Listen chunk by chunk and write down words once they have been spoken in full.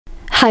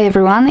Hi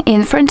everyone,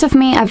 in front of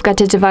me I've got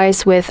a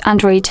device with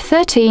Android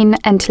 13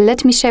 and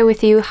let me share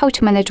with you how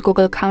to manage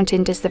Google account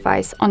in this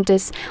device on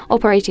this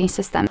operating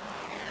system.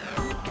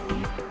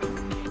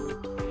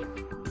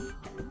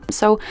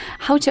 So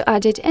how to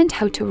add it and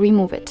how to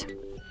remove it.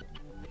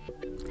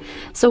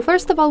 So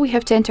first of all, we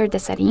have to enter the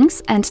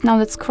settings, and now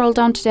let's scroll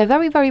down to the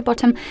very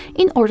bottom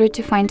in order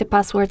to find the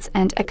passwords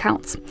and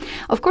accounts.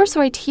 Of course,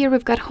 right here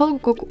we've got whole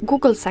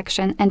Google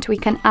section and we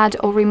can add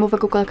or remove a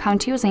Google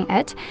account using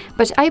it,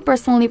 but I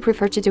personally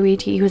prefer to do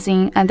it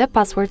using the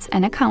passwords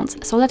and accounts.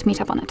 So let me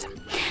tap on it.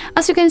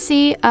 As you can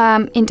see,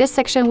 in this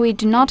section we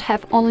do not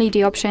have only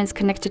the options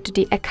connected to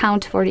the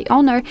account for the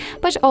owner,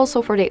 but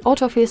also for the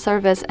autofill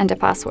service and the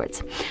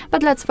passwords.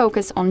 But let's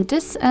focus on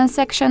this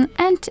section,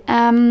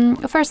 and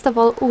first of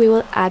all we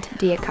will add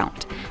the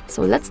account.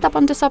 So let's tap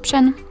on this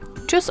option,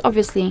 choose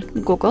obviously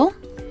Google.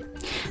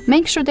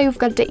 Make sure that you've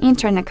got the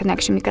internet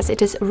connection because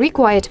it is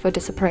required for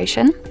this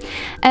operation.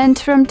 And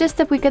from this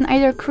step we can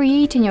either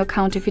create a new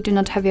account if you do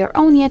not have your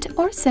own yet,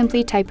 or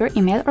simply type your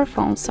email or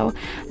phone. So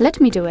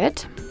let me do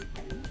it.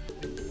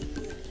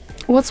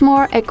 What's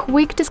more, a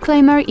quick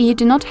disclaimer, you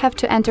do not have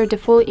to enter the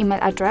full email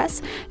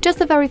address, just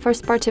the very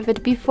first part of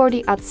it before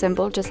the @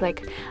 symbol, just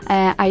like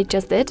I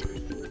just did.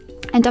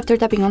 And after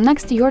tapping on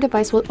next, your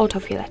device will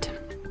autofill it.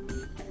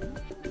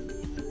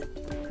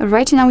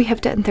 Right now we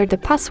have to enter the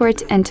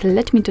password, and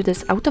let me do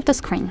this out of the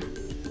screen.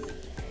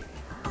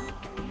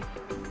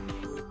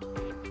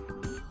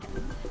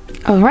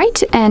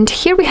 Alright, and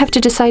here we have to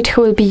decide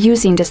who will be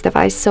using this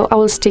device, so I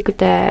will stick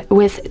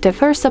with the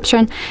first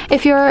option.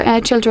 If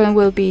your children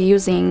will be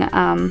using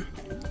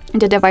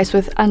the device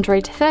with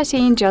Android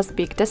 13, just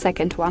pick the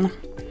second one.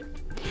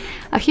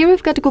 Here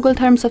we've got Google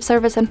Terms of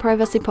Service and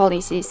Privacy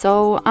Policy,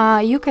 so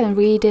you can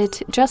read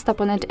it, just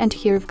tap on it, and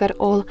here we've got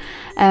all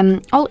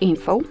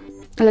info.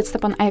 Let's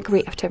tap on I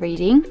agree after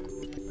reading.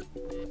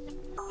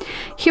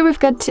 Here we've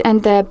got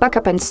the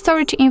backup and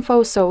storage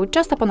info, so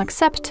just tap on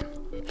accept.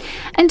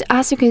 And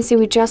as you can see,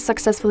 we just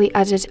successfully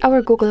added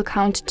our Google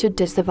account to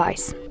this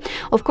device.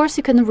 Of course,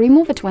 you can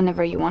remove it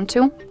whenever you want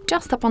to.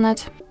 Just tap on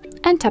it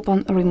and tap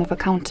on remove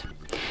account.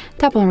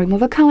 Tap on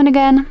remove account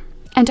again.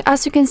 And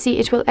as you can see,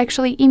 it will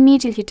actually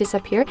immediately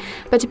disappear,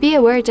 but be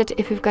aware that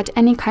if you've got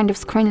any kind of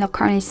screen lock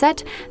currently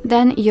set,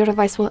 then your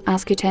device will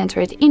ask you to enter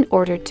it in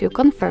order to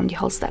confirm the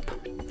whole step.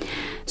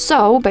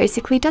 So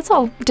basically that's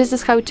all. This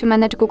is how to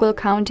manage Google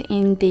account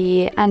in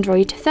the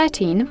Android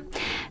 13.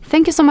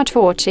 Thank you so much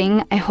for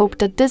watching. I hope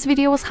that this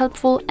video was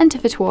helpful, and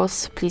if it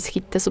was, please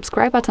hit the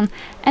subscribe button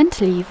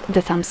and leave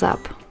the thumbs up.